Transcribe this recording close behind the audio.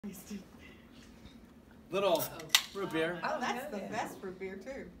Little root beer. Oh, that's the best root beer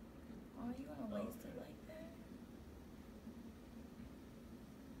too. Oh, you gonna waste it like that?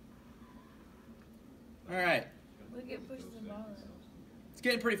 All right. Look at push the ball up. It's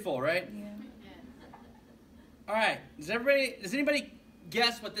getting pretty full, right? Yeah. All right. Does anybody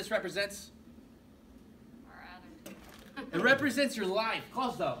guess what this represents? It represents your life.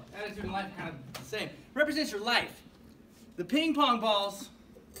 Close though. Attitude and life are kind of the same. It represents your life. The ping pong balls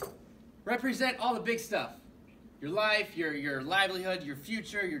represent all the big stuff. Your life, your livelihood, your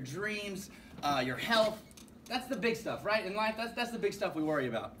future, your dreams, your health. That's the big stuff, right? In life, that's the big stuff we worry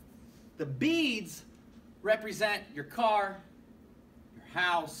about. The beads represent your car, your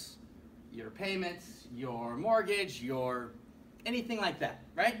house, your payments, your mortgage, your anything like that,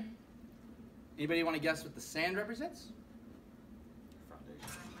 right? Anybody want to guess what the sand represents?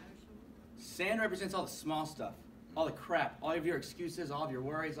 Sand represents all the small stuff, all the crap, all of your excuses, all of your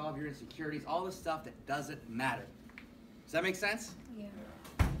worries, all of your insecurities, all the stuff that doesn't matter. Does that make sense? Yeah.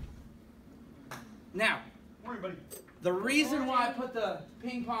 Now, the reason why I put the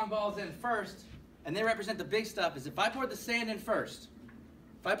ping pong balls in first, and they represent the big stuff, is if I poured the sand in first,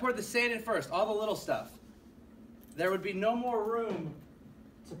 all the little stuff, there would be no more room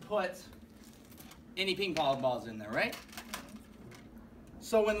to put any ping pong balls in there, right?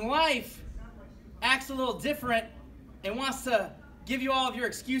 So when life acts a little different and wants to give you all of your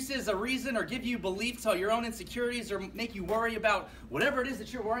excuses, a reason, or give you belief to your own insecurities, or make you worry about whatever it is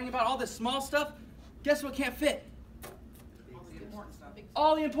that you're worrying about, all this small stuff, guess what can't fit?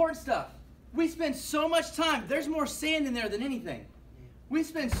 All the important stuff. We spend so much time, there's more sand in there than anything. We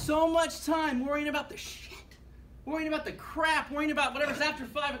spend so much time worrying about the shit, worrying about the crap, worrying about whatever's after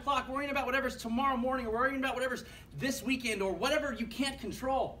 5 o'clock, worrying about whatever's tomorrow morning, or worrying about whatever's this weekend, or whatever you can't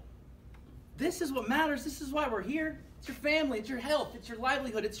control. This is what matters. This is why we're here. It's your family, it's your health, it's your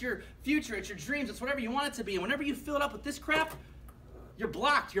livelihood, it's your future, it's your dreams, it's whatever you want it to be. And whenever you fill it up with this crap, you're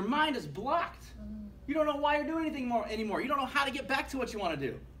blocked. Your mind is blocked. You don't know why you're doing anything anymore. You don't know how to get back to what you want to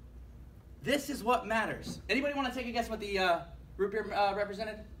do. This is what matters. Anybody want to take a guess what the root beer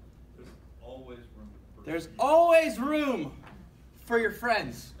represented? There's always room for your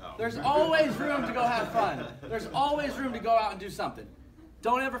friends. There's always room to go have fun. There's always room to go out and do something.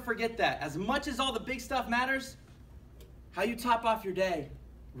 Don't ever forget that. As much as all the big stuff matters, how you top off your day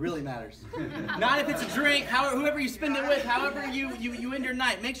really matters. Not if it's a drink, whoever you spend it with, however you end your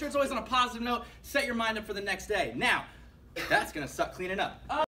night. Make sure it's always on a positive note. Set your mind up for the next day. Now, that's going to suck cleaning up.